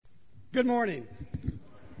Good morning. I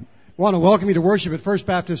want to welcome you to worship at First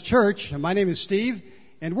Baptist Church. My name is Steve,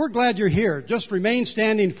 and we're glad you're here. Just remain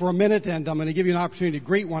standing for a minute, and I'm going to give you an opportunity to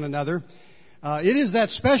greet one another. It is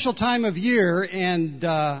that special time of year, and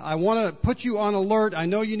I want to put you on alert. I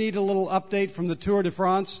know you need a little update from the Tour de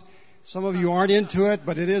France. Some of you aren't into it,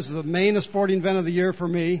 but it is the main sporting event of the year for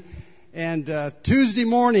me. And Tuesday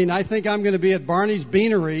morning, I think I'm going to be at Barney's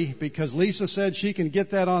Beanery because Lisa said she can get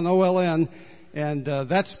that on OLN. And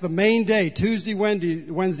that's the main day, Tuesday,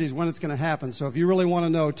 Wednesdays, when it's going to happen. So if you really want to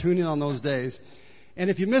know, tune in on those days. And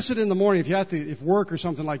if you miss it in the morning, if work or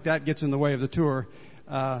something like that gets in the way of the tour,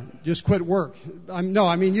 just quit work.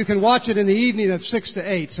 You can watch it in the evening at 6 to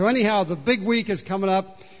 8. So anyhow, the big week is coming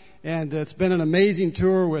up, and it's been an amazing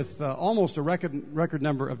tour with almost a record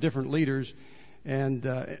number of different leaders.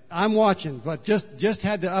 And I'm watching, but just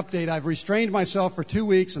had to update. I've restrained myself for 2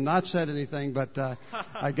 weeks and not said anything, but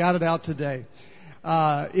I got it out today.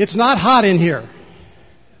 It's not hot in here,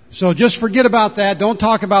 so just forget about that. Don't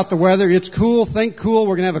talk about the weather. It's cool. Think cool.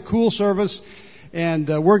 We're going to have a cool service, and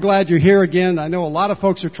we're glad you're here again. I know a lot of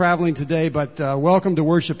folks are traveling today, but welcome to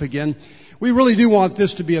worship again. We really do want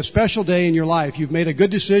this to be a special day in your life. You've made a good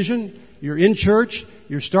decision. You're in church.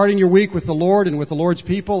 You're starting your week with the Lord and with the Lord's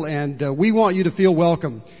people, and we want you to feel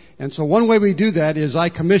welcome. And so one way we do that is I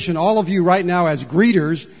commission all of you right now as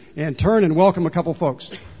greeters and turn and welcome a couple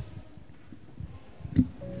folks.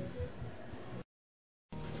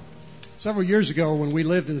 Several years ago when we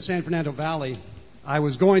lived in the San Fernando Valley, I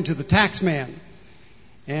was going to the tax man,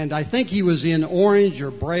 and I think he was in Orange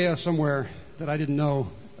or Brea somewhere that I didn't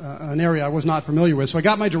know, an area I was not familiar with. So I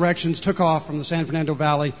got my directions, took off from the San Fernando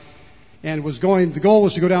Valley, and the goal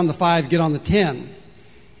was to go down the 5, get on the 10.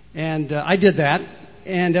 And I did that.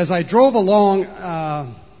 And as I drove along, in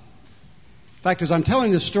fact, as I'm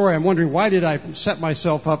telling this story, I'm wondering why did I set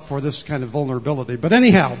myself up for this kind of vulnerability. But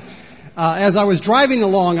anyhow, as I was driving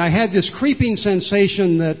along, I had this creeping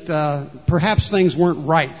sensation that perhaps things weren't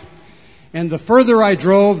right. And the further I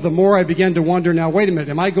drove, the more I began to wonder, now wait a minute,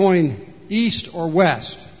 am I going east or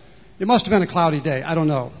west? It must have been a cloudy day. I don't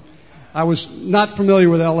know. I was not familiar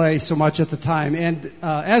with L.A. so much at the time. And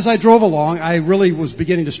as I drove along, I really was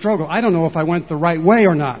beginning to struggle. I don't know if I went the right way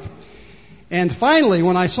or not. And finally,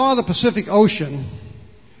 when I saw the Pacific Ocean,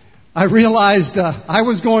 I realized I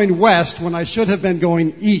was going west when I should have been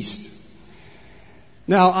going east.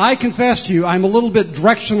 Now, I confess to you, I'm a little bit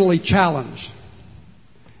directionally challenged.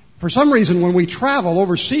 For some reason, when we travel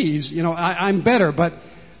overseas, I'm better. But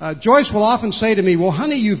Joyce will often say to me, well,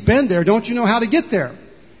 honey, you've been there. Don't you know how to get there?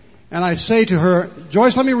 And I say to her,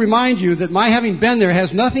 Joyce, let me remind you that my having been there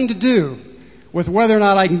has nothing to do with whether or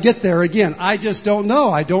not I can get there again. I just don't know.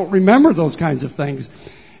 I don't remember those kinds of things.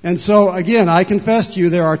 And so, again, I confess to you,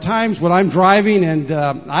 there are times when I'm driving and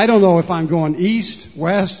I don't know if I'm going east,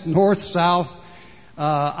 west, north, south.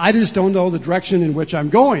 I just don't know the direction in which I'm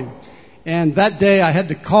going. And that day I had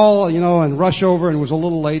to call, and rush over and was a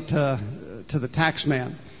little late to the tax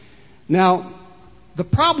man. Now, the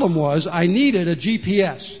problem was I needed a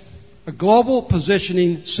GPS. A global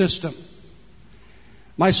positioning system.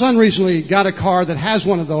 My son recently got a car that has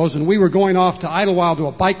one of those, and we were going off to Idlewild to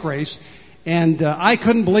a bike race, and I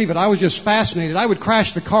couldn't believe it. I was just fascinated. I would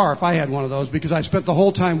crash the car if I had one of those because I spent the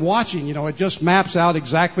whole time watching. It just maps out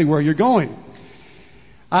exactly where you're going.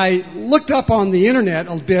 I looked up on the internet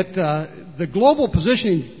a bit. The global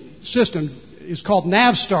positioning system is called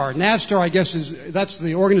Navstar. Navstar, I guess, that's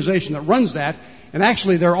the organization that runs that. And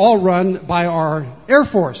actually, they're all run by our Air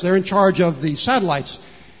Force. They're in charge of the satellites.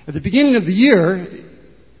 At the beginning of the year,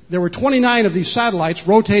 there were 29 of these satellites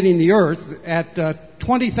rotating the Earth at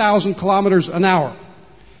 20,000 kilometers an hour.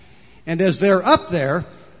 And as they're up there,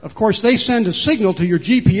 of course, they send a signal to your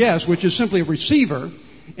GPS, which is simply a receiver,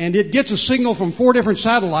 and it gets a signal from 4 different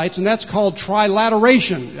satellites, and that's called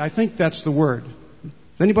trilateration. I think that's the word. Does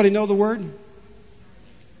anybody know the word?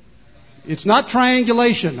 It's not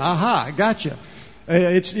triangulation. Aha, I gotcha.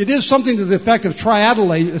 It is something to the effect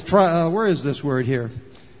of where is this word here?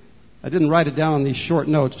 I didn't write it down on these short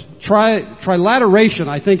notes. Trilateration,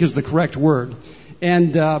 I think, is the correct word.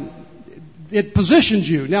 And it positions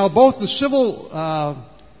you. Now, both the civil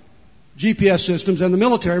GPS systems and the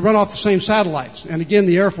military run off the same satellites. And again,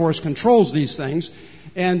 the Air Force controls these things.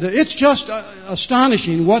 And it's just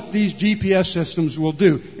astonishing what these GPS systems will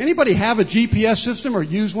do. Anybody have a GPS system or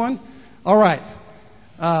use one? All right.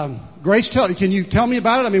 Grace, can you tell me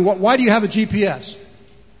about it? Why do you have a GPS?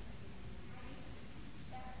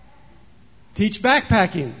 Teach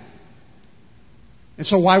backpacking. And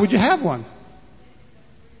so why would you have one?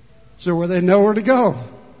 So where they know where to go.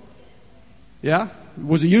 Yeah?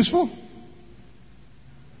 Was it useful?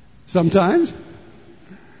 Sometimes.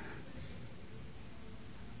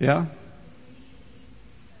 Yeah?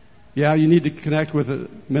 Yeah, you need to connect with a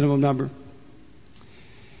minimum number.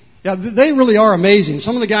 Yeah, they really are amazing.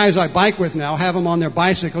 Some of the guys I bike with now have them on their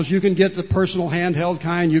bicycles. You can get the personal handheld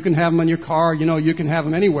kind. You can have them in your car. You can have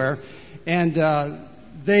them anywhere. And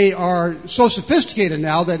they are so sophisticated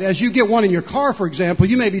now that as you get one in your car, for example,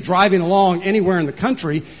 you may be driving along anywhere in the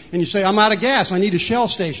country and you say, I'm out of gas. I need a Shell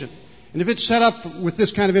station. And if it's set up with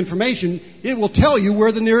this kind of information, it will tell you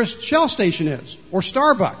where the nearest Shell station is, or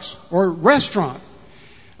Starbucks, or restaurant.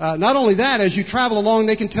 Not only that, as you travel along,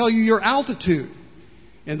 they can tell you your altitude.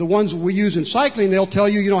 And the ones we use in cycling, they'll tell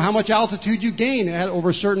you, how much altitude you gain over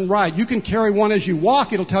a certain ride. You can carry one as you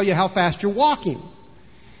walk. It'll tell you how fast you're walking.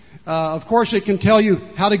 Of course, it can tell you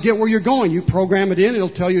how to get where you're going. You program it in. It'll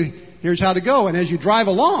tell you, here's how to go. And as you drive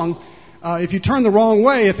along, if you turn the wrong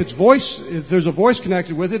way, if there's a voice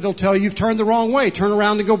connected with it, it'll tell you you've turned the wrong way. Turn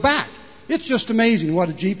around and go back. It's just amazing what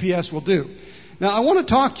a GPS will do. Now, I want to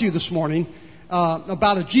talk to you this morning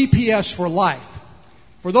about a GPS for life.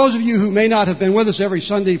 For those of you who may not have been with us every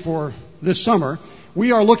Sunday for this summer,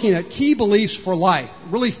 we are looking at key beliefs for life,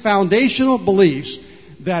 really foundational beliefs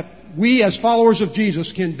that we as followers of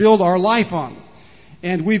Jesus can build our life on.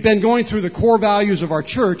 And we've been going through the core values of our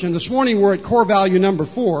church, and this morning we're at core value number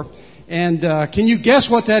 4. And can you guess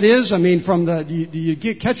what that is? I mean, do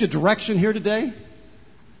you catch a direction here today?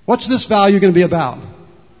 What's this value going to be about?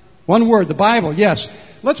 One word, the Bible, yes.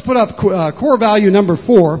 Let's put up core value number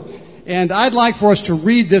 4, and I'd like for us to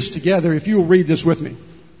read this together, if you will read this with me.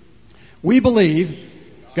 We believe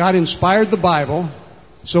God inspired the Bible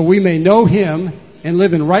so we may know Him and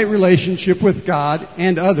live in right relationship with God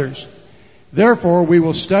and others. Therefore, we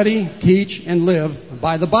will study, teach, and live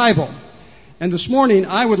by the Bible. And this morning,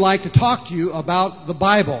 I would like to talk to you about the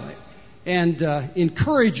Bible and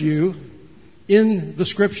encourage you in the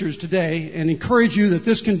Scriptures today and encourage you that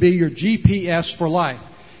this can be your GPS for life.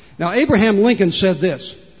 Now, Abraham Lincoln said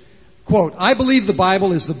this, quote, I believe the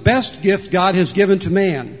Bible is the best gift God has given to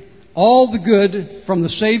man. All the good from the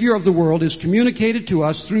Savior of the world is communicated to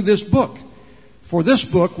us through this book. For this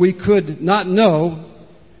book we could not know,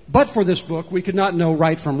 but for this book we could not know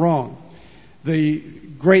right from wrong. The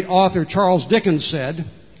great author Charles Dickens said,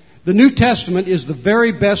 the New Testament is the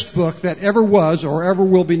very best book that ever was or ever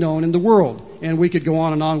will be known in the world. And we could go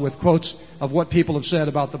on and on with quotes of what people have said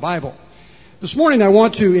about the Bible. This morning I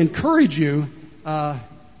want to encourage you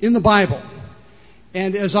in the Bible.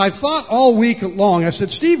 And as I've thought all week long, I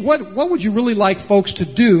said, Steve, what would you really like folks to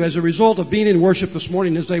do as a result of being in worship this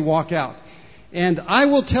morning as they walk out? And I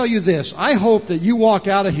will tell you this, I hope that you walk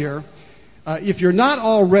out of here, if you're not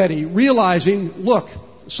already, realizing, look,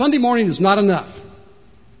 Sunday morning is not enough.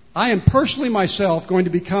 I am personally myself going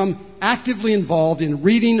to become actively involved in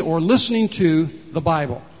reading or listening to the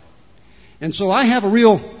Bible. And so I have a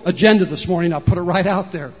real agenda this morning. I'll put it right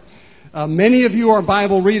out there. Many of you are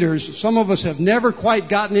Bible readers. Some of us have never quite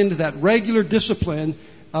gotten into that regular discipline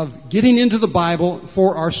of getting into the Bible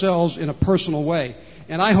for ourselves in a personal way.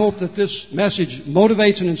 And I hope that this message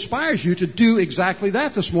motivates and inspires you to do exactly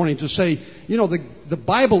that this morning, to say, the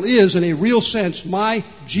Bible is, in a real sense, my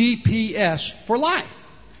GPS for life.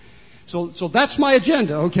 So that's my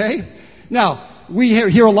agenda, okay? Now, we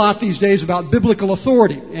hear a lot these days about biblical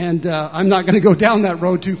authority, and I'm not going to go down that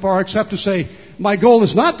road too far except to say my goal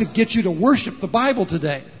is not to get you to worship the Bible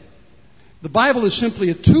today. The Bible is simply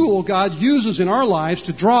a tool God uses in our lives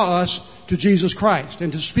to draw us to Jesus Christ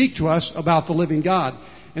and to speak to us about the living God.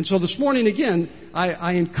 And so this morning, again,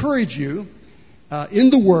 I encourage you in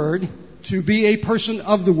the Word to be a person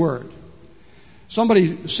of the Word.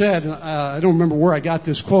 Somebody said, I don't remember where I got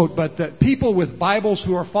this quote, but that people with Bibles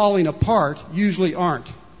who are falling apart usually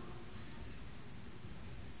aren't.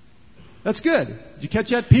 That's good. Did you catch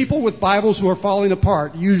that? People with Bibles who are falling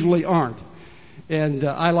apart usually aren't. And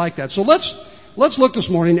I like that. So let's look this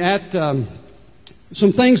morning at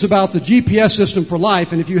some things about the GPS system for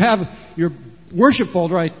life. And if you have your worship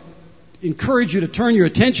folder, I encourage you to turn your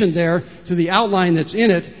attention there to the outline that's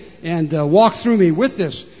in it and walk through me with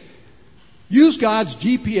this. Use God's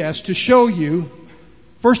GPS to show you,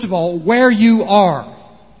 first of all, where you are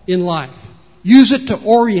in life. Use it to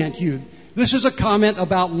orient you. This is a comment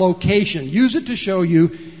about location. Use it to show you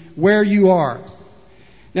where you are.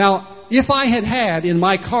 Now, if I had in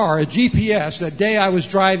my car a GPS that day I was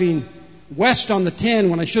driving west on the 10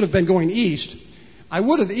 when I should have been going east, I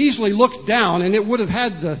would have easily looked down and it would have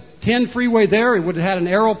had the 10 freeway there. It would have had an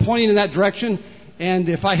arrow pointing in that direction. And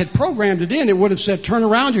if I had programmed it in, it would have said, turn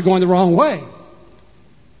around, you're going the wrong way.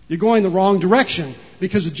 You're going the wrong direction.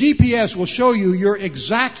 Because the GPS will show you your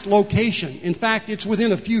exact location. In fact, it's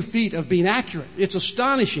within a few feet of being accurate. It's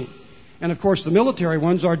astonishing. And of course, the military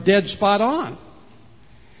ones are dead spot on.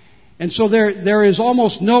 And so there is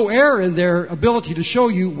almost no error in their ability to show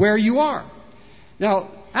you where you are. Now,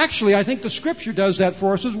 actually, I think the Scripture does that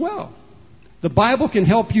for us as well. The Bible can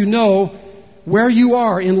help you know where you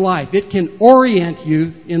are in life. It can orient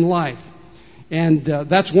you in life. And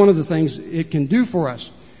that's one of the things it can do for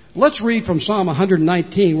us. Let's read from Psalm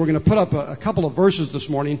 119. We're going to put up a couple of verses this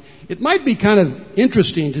morning. It might be kind of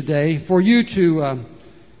interesting today for you to,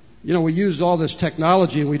 we use all this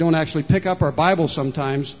technology and we don't actually pick up our Bible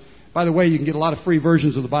sometimes. By the way, you can get a lot of free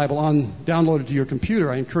versions of the Bible downloaded to your computer.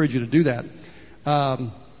 I encourage you to do that.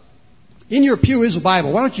 In your pew is a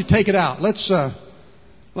Bible. Why don't you take it out? Let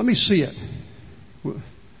me see it.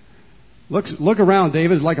 Look around,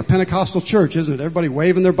 David. It's like a Pentecostal church, isn't it? Everybody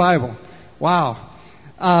waving their Bible. Wow.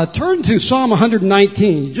 Turn to Psalm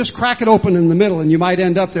 119. You just crack it open in the middle and you might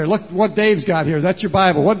end up there. Look what Dave's got here. That's your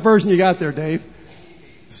Bible. What version you got there, Dave?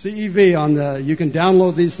 CEV you can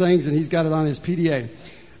download these things and he's got it on his PDA.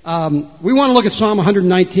 We want to look at Psalm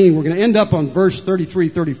 119. We're going to end up on verse 33,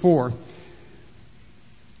 34.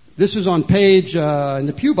 This is on page, in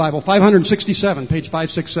the Pew Bible, 567, page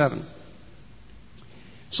 567.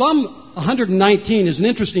 Psalm 119 is an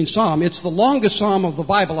interesting psalm. It's the longest psalm of the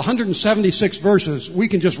Bible, 176 verses. We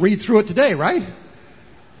can just read through it today, right?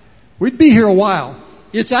 We'd be here a while.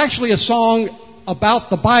 It's actually a song about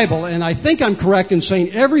the Bible, and I think I'm correct in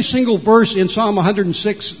saying every single verse in Psalm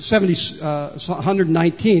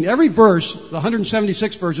 119, every verse, the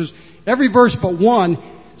 176 verses, every verse but one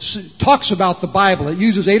talks about the Bible. It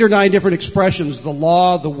uses 8 or 9 different expressions, the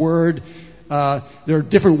law, the word. There are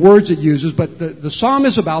different words it uses, but the psalm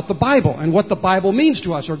is about the Bible and what the Bible means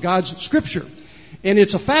to us, or God's Scripture. And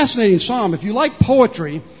it's a fascinating psalm. If you like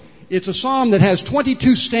poetry, it's a psalm that has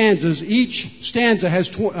 22 stanzas. Each stanza has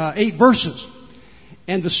 8 verses.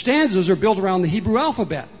 And the stanzas are built around the Hebrew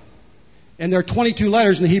alphabet. And there are 22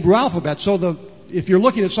 letters in the Hebrew alphabet. So if you're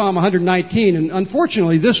looking at Psalm 119, and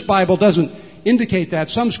unfortunately this Bible doesn't indicate that.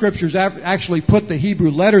 Some scriptures actually put the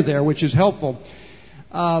Hebrew letter there, which is helpful.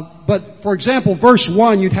 But, for example, verse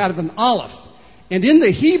 1, you'd have an aleph. And in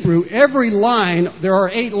the Hebrew, every line, there are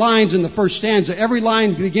 8 lines in the first stanza. Every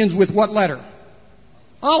line begins with what letter?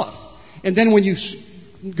 Aleph. And then when you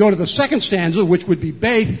go to the second stanza, which would be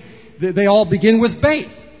Beth, they all begin with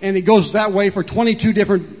Beth. And it goes that way for 22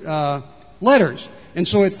 different letters. And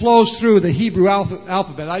so it flows through the Hebrew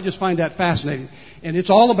alphabet. I just find that fascinating. And it's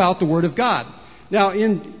all about the Word of God. Now,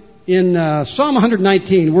 in Psalm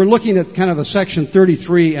 119, we're looking at kind of a section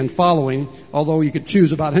 33 and following, although you could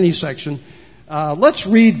choose about any section. Let's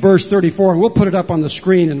read verse 34, and we'll put it up on the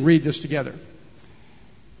screen and read this together.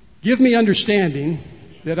 Give me understanding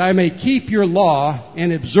that I may keep your law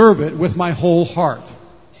and observe it with my whole heart.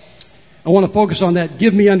 I want to focus on that,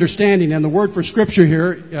 give me understanding, and the word for Scripture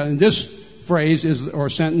here in this phrase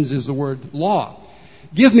or sentence is the word law.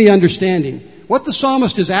 Give me understanding. What the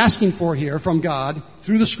psalmist is asking for here from God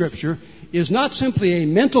through the Scripture is not simply a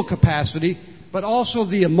mental capacity, but also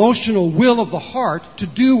the emotional will of the heart to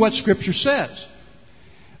do what Scripture says.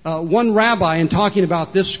 One rabbi, in talking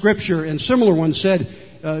about this Scripture and similar ones, said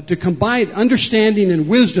to combine understanding and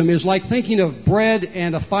wisdom is like thinking of bread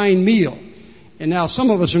and a fine meal. And now some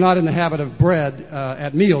of us are not in the habit of bread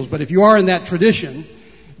at meals, but if you are in that tradition,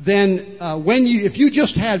 then if you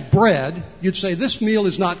just had bread, you'd say this meal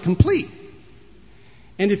is not complete.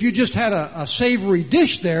 And if you just had a savory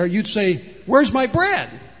dish there, you'd say, where's my bread?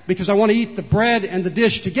 Because I want to eat the bread and the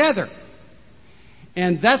dish together.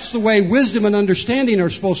 And that's the way wisdom and understanding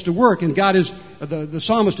are supposed to work. And the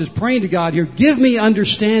psalmist is praying to God here, give me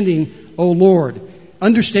understanding, O Lord.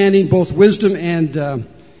 Understanding, both wisdom and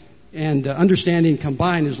understanding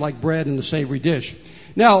combined, is like bread and a savory dish.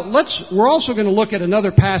 Now, we're also going to look at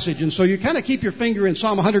another passage. And so you kind of keep your finger in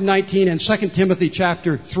Psalm 119 and 2 Timothy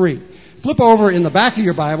chapter 3. Flip over in the back of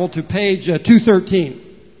your Bible to page 213.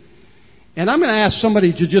 And I'm going to ask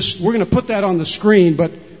somebody we're going to put that on the screen,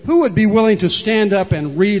 but who would be willing to stand up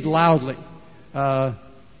and read loudly? 2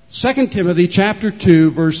 Timothy chapter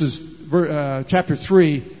 2, chapter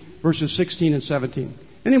 3, verses 16 and 17.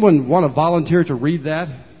 Anyone want to volunteer to read that?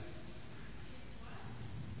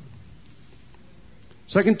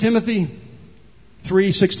 2 Timothy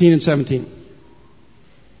 3, 16 and 17.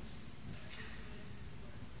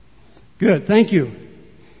 Good, thank you.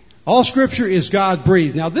 All Scripture is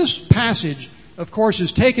God-breathed. Now this passage, of course,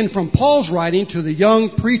 is taken from Paul's writing to the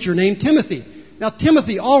young preacher named Timothy. Now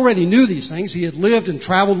Timothy already knew these things. He had lived and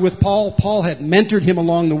traveled with Paul. Paul had mentored him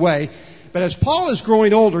along the way. But as Paul is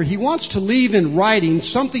growing older, he wants to leave in writing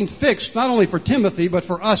something fixed, not only for Timothy, but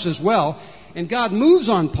for us as well. And God moves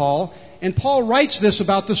on Paul, and Paul writes this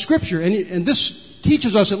about the Scripture. And this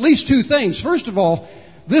teaches us at least 2 things. First of all,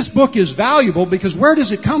 This book is valuable because where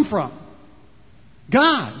does it come from?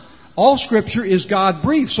 God. All Scripture is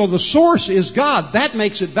God-breathed, so the source is God. That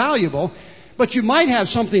makes it valuable. But you might have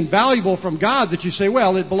something valuable from God that you say,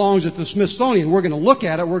 well, it belongs at the Smithsonian. We're going to look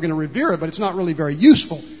at it, we're going to revere it, but it's not really very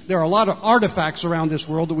useful. There are a lot of artifacts around this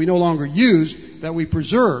world that we no longer use, that we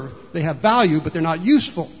preserve. They have value, but they're not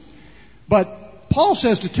useful. But Paul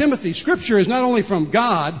says to Timothy, Scripture is not only from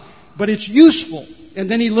God, but it's useful. And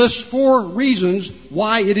then he lists 4 reasons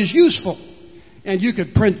why it is useful. And you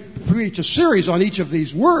could preach a series on each of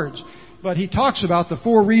these words, but he talks about the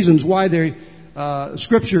 4 reasons why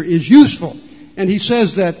Scripture is useful. And he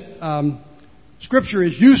says that Scripture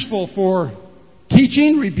is useful for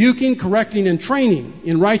teaching, rebuking, correcting, and training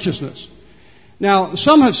in righteousness. Now,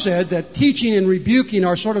 some have said that teaching and rebuking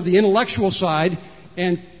are sort of the intellectual side,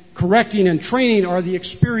 and correcting and training are the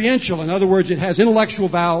experiential. In other words, it has intellectual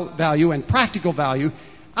value and practical value.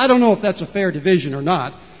 I don't know if that's a fair division or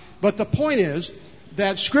not, but the point is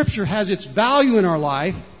that Scripture has its value in our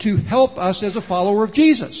life to help us as a follower of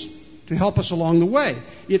Jesus, to help us along the way.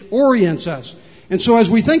 It orients us. And so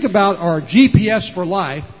as we think about our GPS for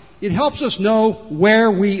life, it helps us know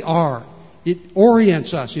where we are. It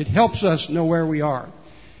orients us. It helps us know where we are.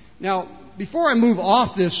 Now, before I move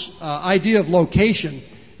off this idea of location,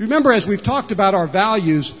 remember as we've talked about our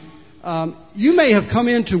values, you may have come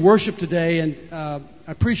into worship today, and I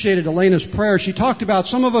appreciated Elena's prayer. She talked about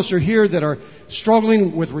some of us are here that are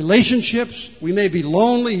struggling with relationships. We may be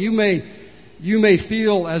lonely. You may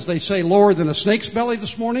feel, as they say, lower than a snake's belly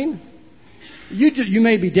this morning. You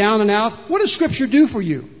may be down and out. What does Scripture do for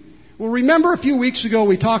you? Well, remember a few weeks ago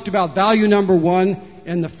we talked about value number 1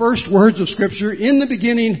 and the first words of Scripture. In the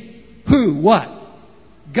beginning, who? What?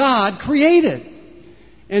 God created.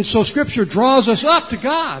 And so Scripture draws us up to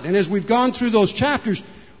God. And as we've gone through those chapters,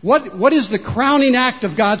 what is the crowning act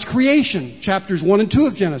of God's creation? Chapters 1 and 2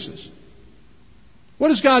 of Genesis. What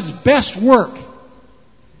is God's best work?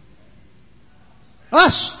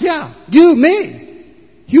 Us, yeah. You, me.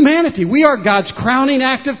 Humanity. We are God's crowning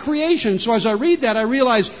act of creation. So as I read that, I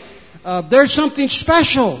realize there's something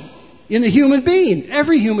special in the human being,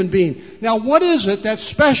 every human being. Now, what is it that's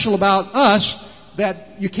special about us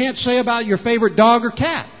that you can't say about your favorite dog or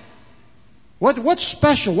cat? What's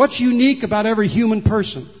special? What's unique about every human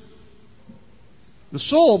person? The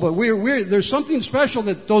soul, but there's something special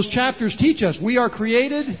that those chapters teach us. We are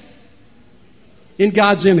created in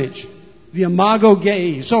God's image. The imago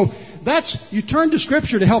Dei. So you turn to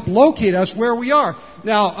Scripture to help locate us where we are.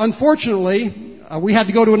 Now, unfortunately, we had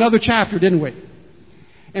to go to another chapter, didn't we?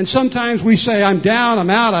 And sometimes we say, I'm down, I'm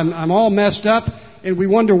out, I'm all messed up, and we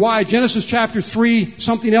wonder why. Genesis chapter 3,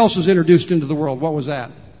 something else is introduced into the world. What was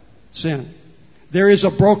that? Sin. There is a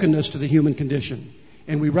brokenness to the human condition,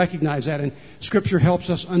 and we recognize that, and Scripture helps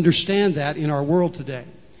us understand that in our world today.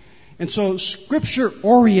 And so Scripture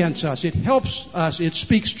orients us, it helps us, it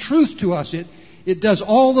speaks truth to us, it does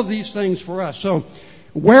all of these things for us. So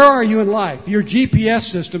where are you in life? Your GPS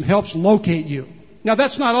system helps locate you. Now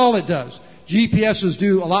that's not all it does. GPSs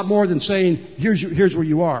do a lot more than saying, here's where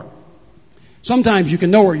you are. Sometimes you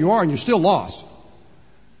can know where you are and you're still lost.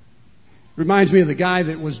 Reminds me of the guy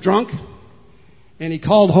that was drunk and he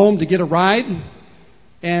called home to get a ride,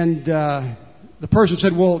 and the person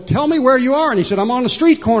said, well, tell me where you are. And he said, I'm on a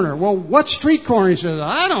street corner. Well, what street corner? He said,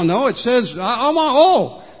 I don't know. It says, I'm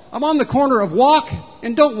on the corner of walk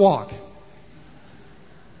and don't walk.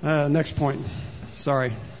 Next point.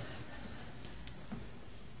 Sorry.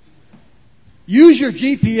 Use your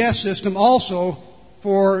GPS system also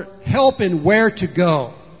for help in where to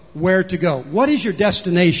go. Where to go. What is your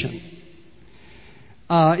destination?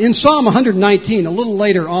 In Psalm 119, a little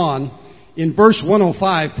later on, in verse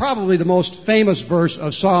 105, probably the most famous verse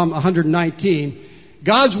of Psalm 119,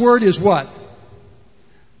 God's Word is what?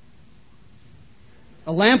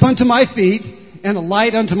 A lamp unto my feet and a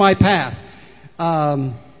light unto my path.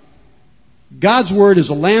 God's Word is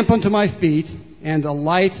a lamp unto my feet and a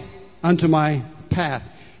light unto my path.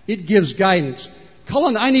 It gives guidance.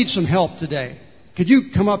 Cullen, I need some help today. Could you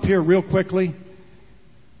come up here real quickly?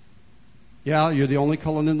 Yeah, you're the only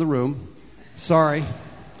Cullen in the room. Sorry.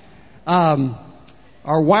 Our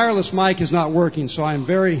wireless mic is not working, so I'm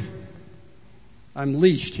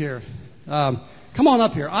leashed here. Come on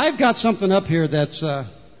up here. I've got something up here that's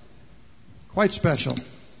quite special.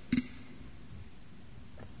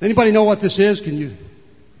 Anybody know what this is?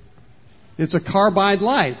 It's a carbide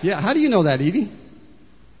light. Yeah, how do you know that, Edie?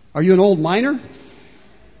 Are you an old miner?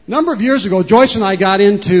 A number of years ago, Joyce and I got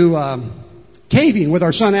into caving with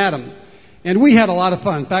our son Adam. And we had a lot of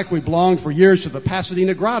fun. In fact, we belonged for years to the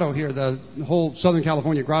Pasadena Grotto here. The whole Southern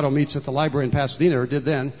California Grotto meets at the library in Pasadena, or did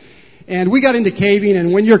then. And we got into caving,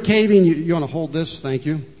 and when you're caving, you want to hold this, thank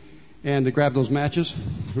you, and to grab those matches.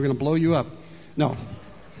 We're going to blow you up. No.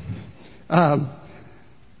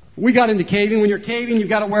 We got into caving. When you're caving, you've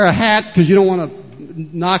got to wear a hat because you don't want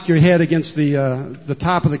to knock your head against the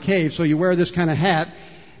top of the cave. So you wear this kind of hat,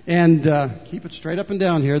 and keep it straight up and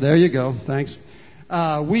down here. There you go. Thanks.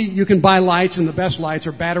 You can buy lights, and the best lights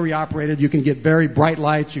are battery operated. You can get very bright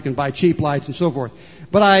lights. You can buy cheap lights and so forth.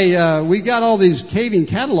 But we got all these caving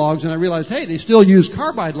catalogs, and I realized, hey, they still use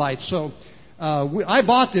carbide lights. So I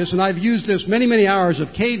bought this, and I've used this many, many hours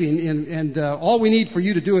of caving. And all we need for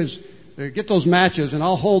you to do is get those matches, and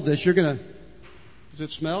I'll hold this. You're gonna. Does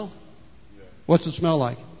it smell? Yeah. What's it smell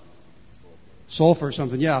like? Sulfur or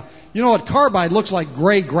something, yeah. You know what? Carbide looks like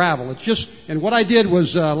gray gravel. It's just, and what I did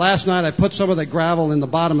was last night I put some of the gravel in the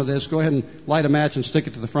bottom of this. Go ahead and light a match and stick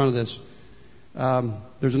it to the front of this.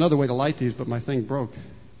 There's another way to light these, but my thing broke.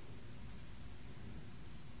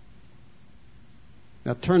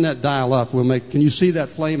 Now turn that dial up. Can you see that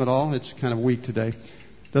flame at all? It's kind of weak today.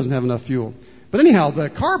 Doesn't have enough fuel. But anyhow, the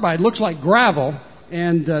carbide looks like gravel.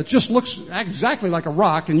 And just looks exactly like a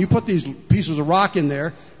rock. And you put these pieces of rock in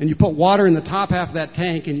there, and you put water in the top half of that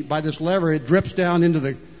tank, and by this lever, it drips down into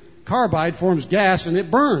the carbide, forms gas, and it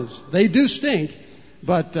burns. They do stink,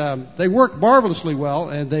 but they work marvelously well,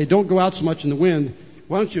 and they don't go out so much in the wind.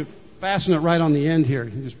 Why don't you fasten it right on the end here?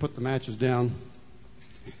 You just put the matches down.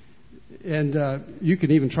 And you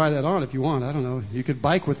can even try that on if you want. I don't know. You could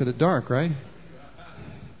bike with it at dark, right?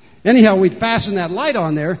 Anyhow, we'd fasten that light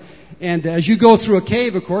on there. And as you go through a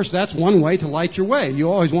cave, of course, that's one way to light your way. You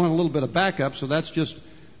always want a little bit of backup, so that's just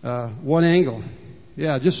one angle.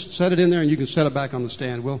 Yeah, just set it in there, and you can set it back on the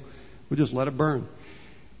stand. We'll just let it burn.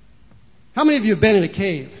 How many of you have been in a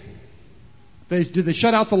cave? Did they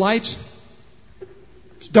shut out the lights?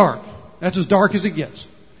 It's dark. That's as dark as it gets.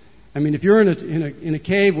 I mean, if you're in a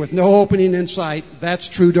cave with no opening in sight, that's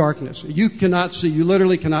true darkness. You cannot see. You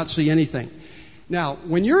literally cannot see anything. Now,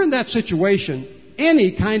 when you're in that situation,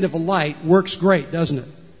 any kind of a light works great, doesn't it?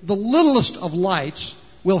 The littlest of lights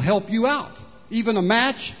will help you out. Even a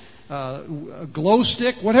match, a glow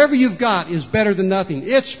stick, whatever you've got is better than nothing.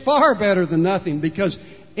 It's far better than nothing because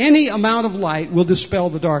any amount of light will dispel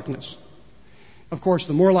the darkness. Of course,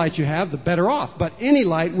 the more light you have, the better off. But any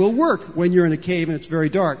light will work when you're in a cave and it's very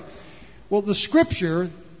dark. Well, the scripture,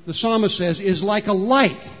 the psalmist says, is like a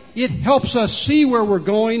light. It helps us see where we're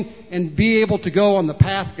going and be able to go on the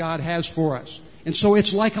path God has for us. And so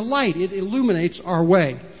it's like a light. It illuminates our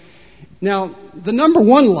way. Now, the number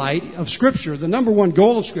one light of Scripture, the number one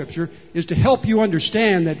goal of Scripture, is to help you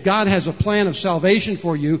understand that God has a plan of salvation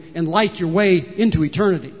for you and light your way into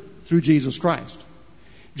eternity through Jesus Christ.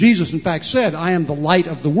 Jesus, in fact, said, I am the light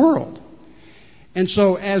of the world. And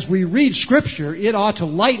so as we read Scripture, it ought to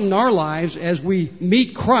lighten our lives as we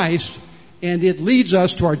meet Christ, and it leads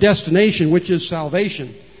us to our destination, which is salvation.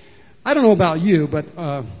 I don't know about you, but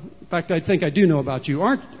in fact, I think I do know about you.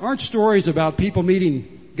 Aren't stories about people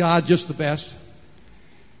meeting God just the best?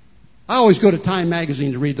 I always go to Time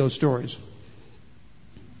magazine to read those stories.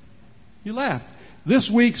 You laugh. This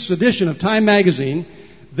week's edition of Time magazine,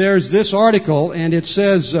 there's this article, and it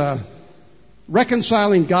says,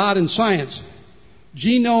 Reconciling God and Science.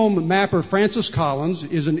 Genome mapper Francis Collins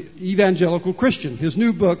is an evangelical Christian. His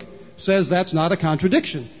new book says that's not a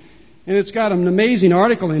contradiction. And it's got an amazing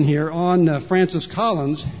article in here on Francis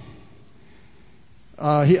Collins.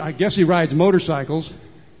 I guess he rides motorcycles.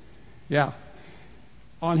 Yeah.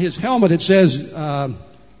 On his helmet it says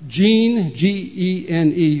Gene,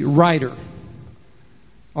 Gene, Rider.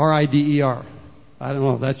 R-I-D-E-R. I don't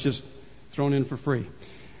know. That's just thrown in for free.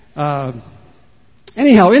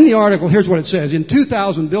 Anyhow, in the article, here's what it says. In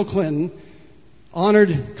 2000, Bill Clinton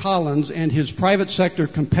honored Collins and his private sector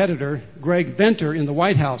competitor, Greg Venter, in the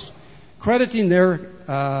White House, crediting their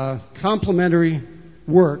complementary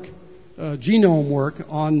work, genome work,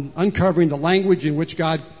 on uncovering the language in which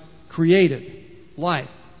God created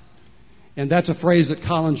life. And that's a phrase that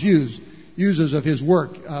Collins uses of his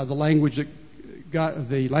work, the language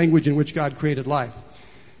in which God created life.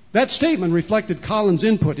 That statement reflected Collins'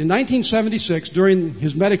 input. In 1976, during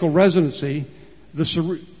his medical residency, the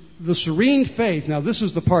serene faith, now this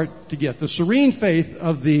is the part to get, the serene faith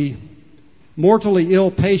of the mortally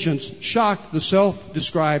ill patients shocked the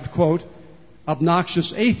self-described, quote,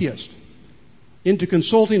 obnoxious atheist into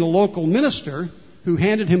consulting a local minister who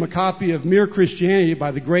handed him a copy of Mere Christianity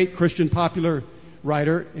by the great Christian popular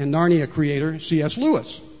writer and Narnia creator C.S.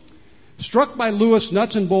 Lewis. Struck by Lewis'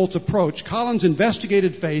 nuts and bolts approach, Collins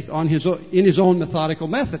investigated faith in his own methodical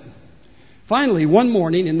method. Finally, one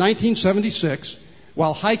morning in 1976,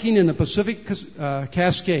 while hiking in the Pacific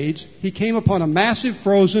Cascades, he came upon a massive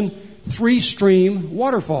frozen three-stream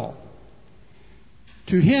waterfall.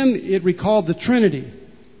 To him, it recalled the Trinity.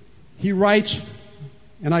 He writes,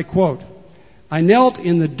 and I quote, "I knelt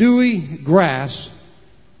in the dewy grass,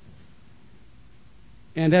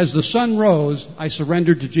 and as the sun rose, I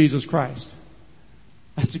surrendered to Jesus Christ."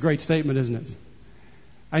 That's a great statement, isn't it?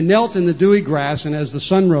 I knelt in the dewy grass, and as the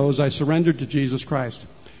sun rose, I surrendered to Jesus Christ.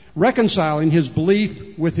 Reconciling his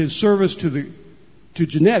belief with his service to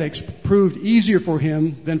genetics proved easier for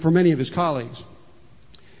him than for many of his colleagues.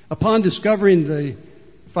 Upon discovering the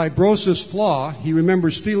fibrosis flaw, he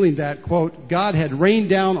remembers feeling that, quote, "God had rained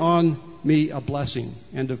down on me a blessing,"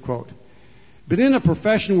 end of quote. But in a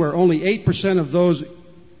profession where only 8% of those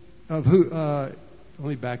of who, let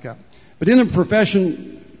me back up. But in a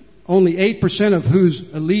profession only 8% of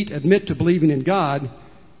whose elite admit to believing in God,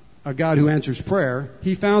 a God who answers prayer,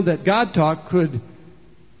 he found that God talk could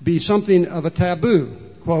be something of a taboo.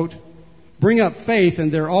 Quote, "Bring up faith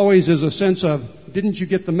and there always is a sense of, didn't you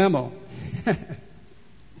get the memo?"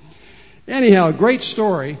 Anyhow, a great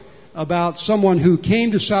story about someone who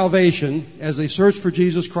came to salvation as they searched for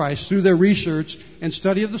Jesus Christ through their research and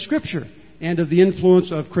study of the Scripture and of the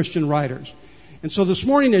influence of Christian writers. And so this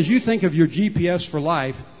morning, as you think of your GPS for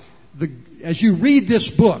life, as you read this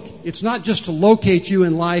book, it's not just to locate you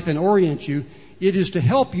in life and orient you, it is to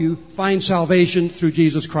help you find salvation through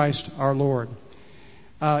Jesus Christ our Lord.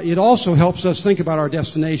 It also helps us think about our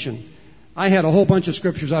destination. I had a whole bunch of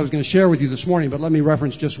scriptures I was going to share with you this morning, but let me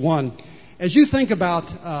reference just one. As you think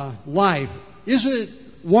about life, isn't it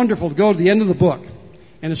wonderful to go to the end of the book,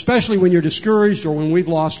 and especially when you're discouraged or when we've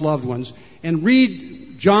lost loved ones, and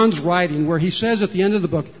read John's writing where he says at the end of the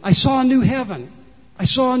book, "I saw a new heaven, I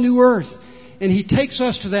saw a new earth." And he takes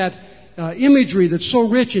us to that imagery that's so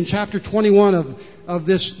rich in chapter 21 of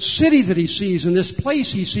this city that he sees and this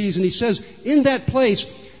place he sees. And he says, in that place,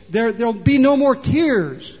 there'll be no more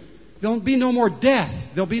tears. There'll be no more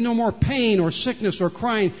death. There'll be no more pain or sickness or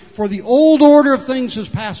crying. For the old order of things has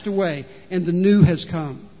passed away and the new has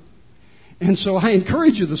come. And so I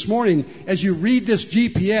encourage you this morning, as you read this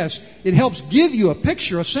GPS, it helps give you a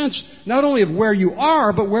picture, a sense, not only of where you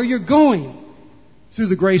are, but where you're going, through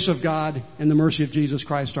the grace of God and the mercy of Jesus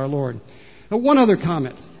Christ our Lord. But one other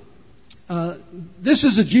comment. This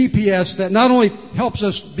is a GPS that not only helps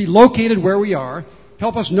us be located where we are,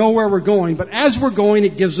 help us know where we're going, but as we're going,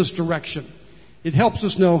 it gives us direction. It helps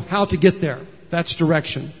us know how to get there. That's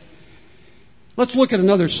direction. Let's look at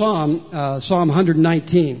another psalm, Psalm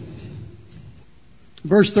 119,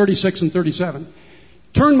 verse 36 and 37.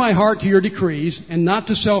 "Turn my heart to your decrees and not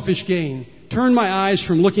to selfish gain. Turn my eyes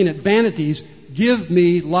from looking at vanities. Give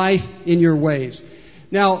me life in your ways."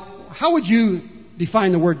 Now, how would you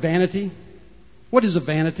define the word vanity? What is a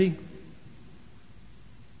vanity?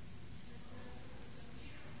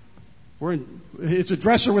 It's a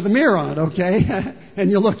dresser with a mirror on it, okay?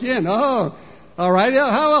 And you look in. Oh, all right.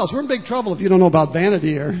 Yeah, how else? We're in big trouble if you don't know about vanity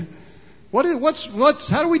here. How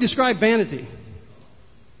do we describe vanity?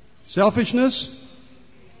 Selfishness,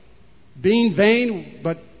 being vain,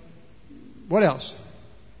 but what else?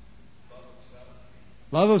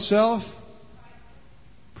 Love of self.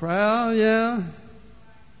 Proud, yeah.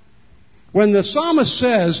 When the psalmist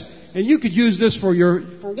says, and you could use this for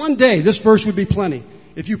one day, this verse would be plenty.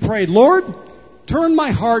 If you prayed, "Lord, turn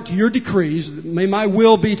my heart to your decrees, may my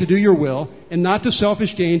will be to do your will, and not to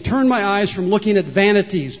selfish gain. Turn my eyes from looking at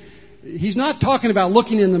vanities." He's not talking about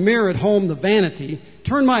looking in the mirror at home, the vanity.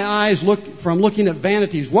 Turn my eyes from looking at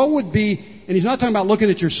vanities. What would be, and he's not talking about looking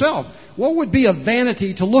at yourself, what would be a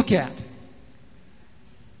vanity to look at?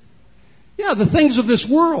 Yeah, the things of this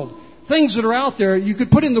world. Things that are out there, you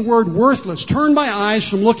could put in the word worthless. Turn my eyes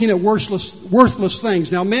from looking at worthless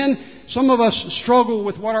things. Now, men, some of us struggle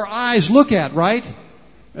with what our eyes look at, right?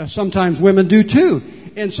 Sometimes women do too.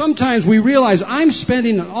 And sometimes we realize I'm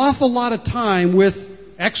spending an awful lot of time with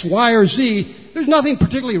X, Y, or Z. There's nothing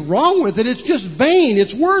particularly wrong with it. It's just vain.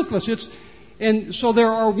 It's worthless. And so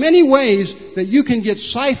there are many ways that you can get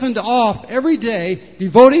siphoned off every day,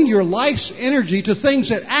 devoting your life's energy to things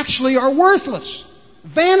that actually are worthless.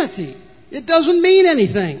 Vanity. It doesn't mean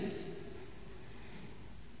anything.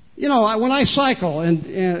 You know, when I cycle,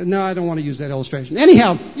 and no, I don't want to use that illustration.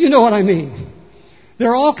 Anyhow, you know what I mean. There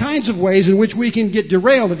are all kinds of ways in which we can get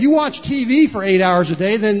derailed. If you watch TV for 8 hours a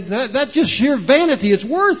day, then that's just sheer vanity. It's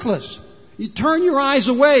worthless. You turn your eyes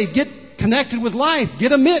away, get connected with life,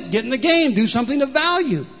 get a mitt, get in the game, do something of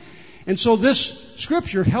value. And so this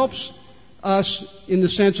scripture helps us in the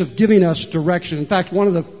sense of giving us direction. In fact, one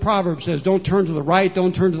of the Proverbs says, "Don't turn to the right,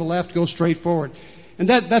 don't turn to the left, go straight forward." And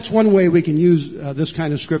that's one way we can use this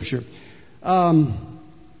kind of scripture.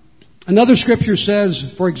 Another scripture says,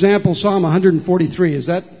 for example, Psalm 143. Is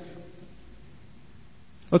that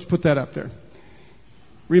Let's put that up there.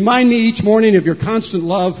 Remind me each morning of your constant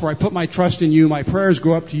love, for I put my trust in you. My prayers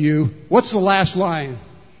go up to you. What's the last line?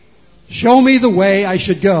 Show me the way I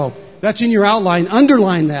should go. That's in your outline.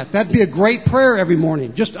 Underline that. That'd be a great prayer every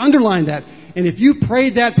morning. Just underline that. And if you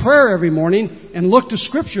prayed that prayer every morning and looked to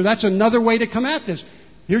Scripture, that's another way to come at this.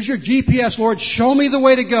 Here's your GPS, Lord. Show me the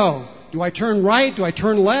way to go. Do I turn right? Do I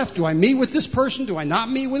turn left? Do I meet with this person? Do I not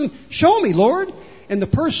meet with him? Show me, Lord. And the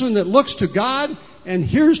person that looks to God and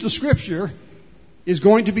hears the Scripture is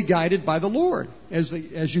going to be guided by the Lord as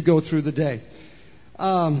you go through the day.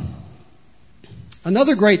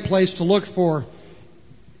 Another great place to look for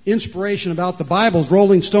inspiration about the Bible is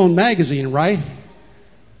Rolling Stone magazine, right?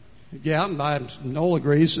 Yeah, Noel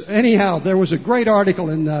agrees. Anyhow, there was a great article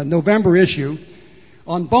in the November issue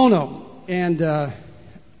on Bono, and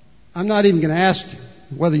I'm not even going to ask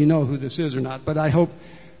whether you know who this is or not, but I hope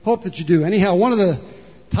that you do. Anyhow, one of the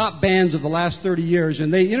top bands of the last 30 years,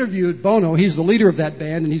 and they interviewed Bono. He's the leader of that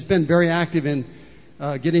band, and he's been very active in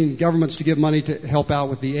getting governments to give money to help out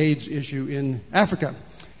with the AIDS issue in Africa.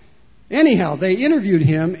 Anyhow, they interviewed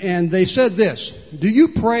him, and they said this: do you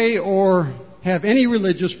pray or have any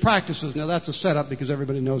religious practices? Now, that's a setup because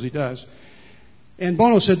everybody knows he does. And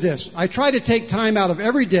Bono said this: I try to take time out of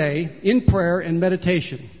every day in prayer and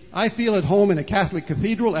meditation. I feel at home in a Catholic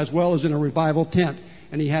cathedral as well as in a revival tent.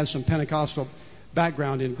 And he has some Pentecostal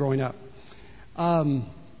background in growing up. Then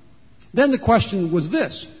the question was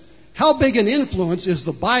this: how big an influence is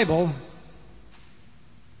the Bible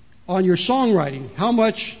on your songwriting? How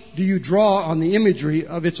much do you draw on the imagery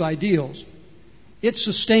of its ideals? It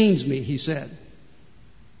sustains me, he said.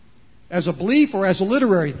 As a belief or as a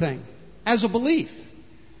literary thing? As a belief.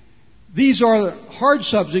 These are hard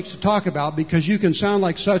subjects to talk about because you can sound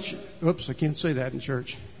like such... Oops, I can't say that in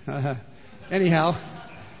church. Anyhow,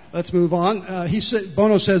 let's move on.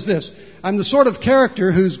 Bono says this: I'm the sort of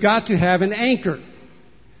character who's got to have an anchor.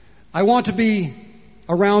 I want to be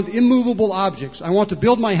around immovable objects. I want to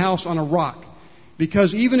build my house on a rock,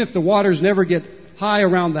 because even if the waters never get high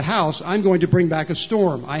around the house, I'm going to bring back a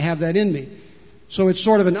storm. I have that in me. So it's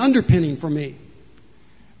sort of an underpinning for me.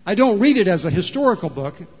 I don't read it as a historical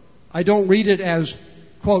book. I don't read it as,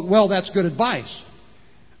 quote, well, that's good advice.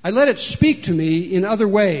 I let it speak to me in other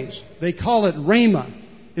ways. They call it rhema.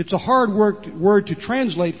 It's a hard word to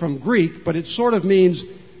translate from Greek, but it sort of means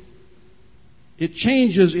it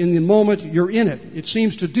changes in the moment you're in it. It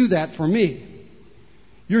seems to do that for me.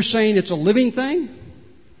 You're saying it's a living thing?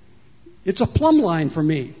 It's a plumb line for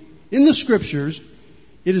me. In the Scriptures,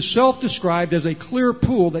 it is self-described as a clear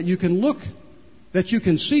pool that you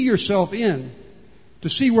can see yourself in, to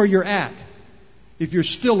see where you're at, if you're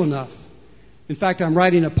still enough. In fact, I'm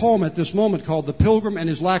writing a poem at this moment called The Pilgrim and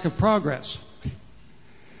His Lack of Progress.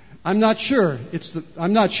 I'm not sure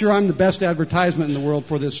I'm the best advertisement in the world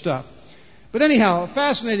for this stuff. But anyhow,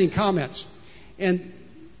 fascinating comments. And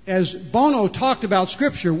as Bono talked about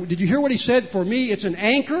Scripture, did you hear what he said? For me, it's an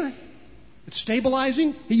anchor. It's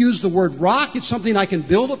stabilizing. He used the word rock. It's something I can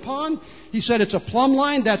build upon. He said it's a plumb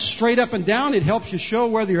line. That's straight up and down. It helps you show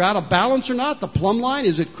whether you're out of balance or not. The plumb line,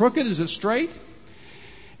 is it crooked? Is it straight?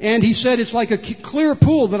 And he said it's like a clear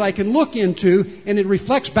pool that I can look into, and it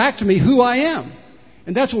reflects back to me who I am.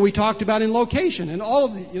 And that's what we talked about in location. And all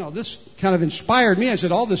of this kind of inspired me. I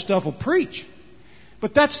said, all this stuff will preach.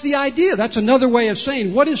 But that's the idea. That's another way of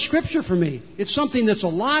saying, what is Scripture for me? It's something that's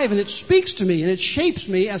alive, and it speaks to me, and it shapes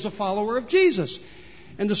me as a follower of Jesus.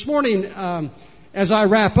 And this morning, as I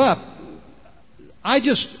wrap up, I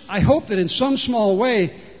hope that in some small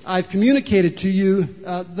way I've communicated to you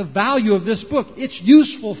the value of this book. It's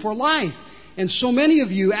useful for life. And so many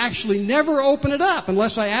of you actually never open it up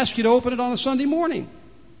unless I ask you to open it on a Sunday morning.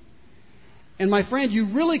 And my friend, you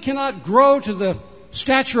really cannot grow to the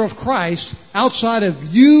stature of Christ outside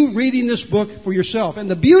of you reading this book for yourself.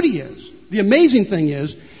 And the amazing thing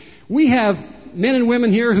is, we have men and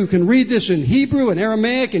women here who can read this in Hebrew and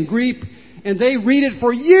Aramaic and Greek, and they read it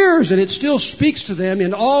for years, and it still speaks to them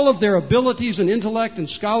in all of their abilities and intellect and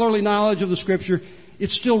scholarly knowledge of the Scripture.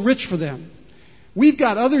 It's still rich for them. We've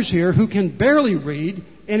got others here who can barely read,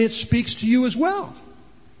 and it speaks to you as well.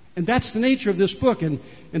 And that's the nature of this book, and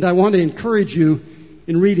I want to encourage you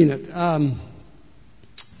in reading it.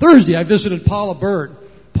 Thursday, I visited Paula Bird.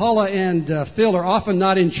 Paula and Phil are often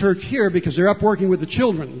not in church here because they're up working with the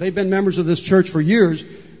children. They've been members of this church for years.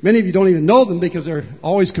 Many of you don't even know them because they're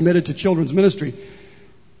always committed to children's ministry.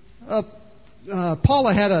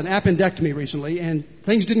 Paula had an appendectomy recently, and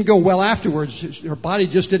things didn't go well afterwards. Her body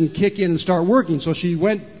just didn't kick in and start working. So she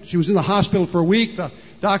was in the hospital for a week. The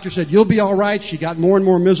doctor said, you'll be all right. She got more and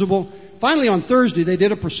more miserable. Finally, on Thursday, they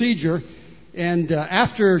did a procedure, And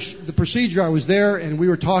after the procedure, I was there, and we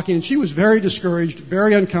were talking, and she was very discouraged,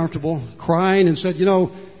 very uncomfortable, crying, and said,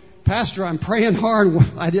 Pastor, I'm praying hard.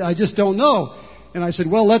 I just don't know. And I said,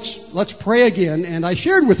 well, let's pray again. And I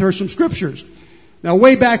shared with her some scriptures. Now,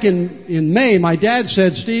 way back in May, my dad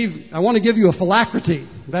said, Steve, I want to give you a phylactery.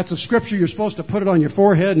 That's a scripture you're supposed to put it on your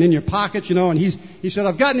forehead and in your pocket, and he said,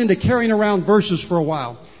 I've gotten into carrying around verses for a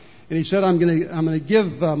while. And he said, I'm going to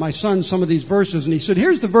give my son some of these verses. And he said,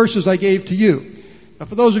 here's the verses I gave to you. Now,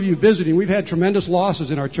 for those of you visiting, we've had tremendous losses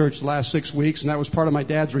in our church the last 6 weeks, and that was part of my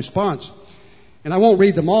dad's response. And I won't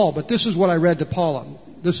read them all, but this is what I read to Paula.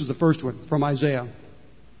 This is the first one from Isaiah.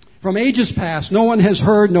 From ages past, no one has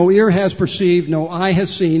heard, no ear has perceived, no eye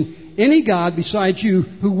has seen any God besides you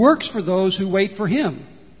who works for those who wait for Him.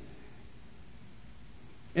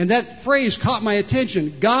 And that phrase caught my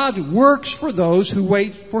attention. God works for those who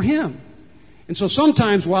wait for Him. And so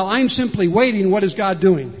sometimes while I'm simply waiting, what is God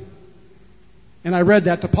doing? And I read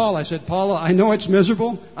that to Paula. I said, Paula, I know it's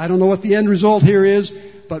miserable. I don't know what the end result here is,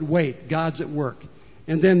 but wait, God's at work.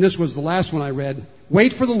 And then this was the last one I read.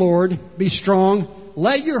 Wait for the Lord, be strong,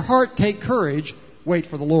 let your heart take courage, wait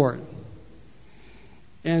for the Lord.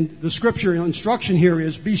 And the scripture instruction here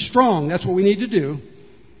is be strong. That's what we need to do.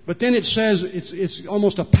 But then it says, it's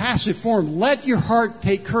almost a passive form. Let your heart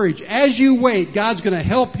take courage. As you wait, God's going to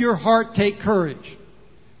help your heart take courage.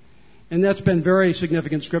 And that's been very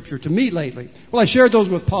significant scripture to me lately. Well, I shared those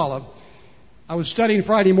with Paula. I was studying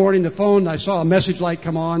Friday morning, the phone, I saw a message light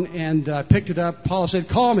come on, and I picked it up. Paula said,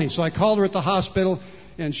 call me. So I called her at the hospital,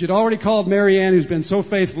 and she'd already called Mary Ann, who's been so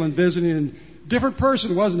faithful in visiting, and different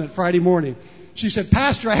person, wasn't it, Friday morning. She said,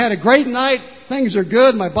 Pastor, I had a great night. Things are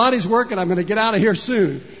good. My body's working. I'm going to get out of here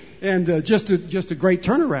soon. And just a great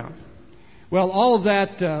turnaround. Well, all of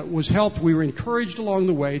that was helped. We were encouraged along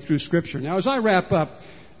the way through Scripture. Now, as I wrap up,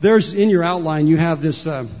 there's in your outline, you have this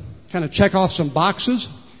kind of check off some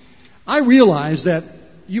boxes. I realize that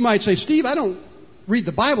you might say, Steve, I don't read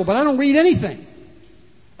the Bible, but I don't read anything.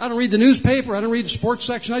 I don't read the newspaper. I don't read the sports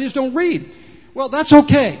section. I just don't read. Well, that's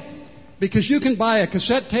okay. Because you can buy a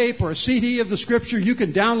cassette tape or a CD of the Scripture. You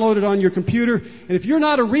can download it on your computer. And if you're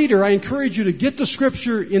not a reader, I encourage you to get the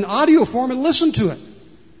Scripture in audio form and listen to it.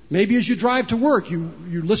 Maybe as you drive to work, you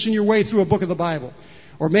listen your way through a book of the Bible.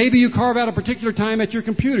 Or maybe you carve out a particular time at your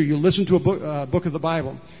computer. You listen to a book of the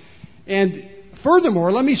Bible. And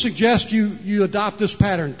furthermore, let me suggest you adopt this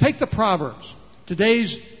pattern. Take the Proverbs.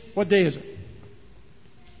 What day is it?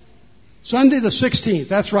 Sunday the 16th.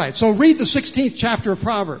 That's right. So read the 16th chapter of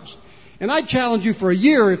Proverbs. And I'd challenge you for a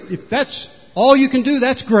year, if that's all you can do,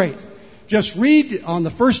 that's great. Just read on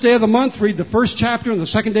the first day of the month, read the first chapter, and the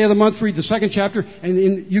second day of the month, read the second chapter, and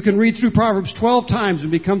you can read through Proverbs 12 times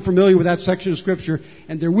and become familiar with that section of Scripture,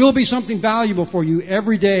 and there will be something valuable for you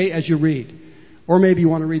every day as you read. Or maybe you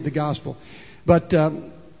want to read the Gospel. But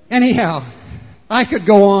anyhow, I could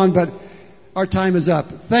go on, but our time is up.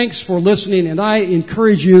 Thanks for listening, and I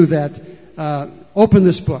encourage you that open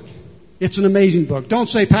this book. It's an amazing book. Don't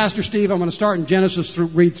say, Pastor Steve, I'm going to start in Genesis,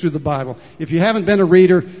 read through the Bible. If you haven't been a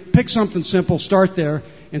reader, pick something simple, start there,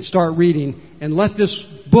 and start reading. And let this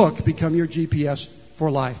book become your GPS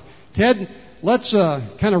for life. Ted, let's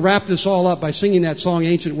kind of wrap this all up by singing that song,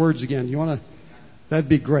 Ancient Words, again. You want to? That'd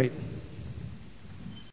be great.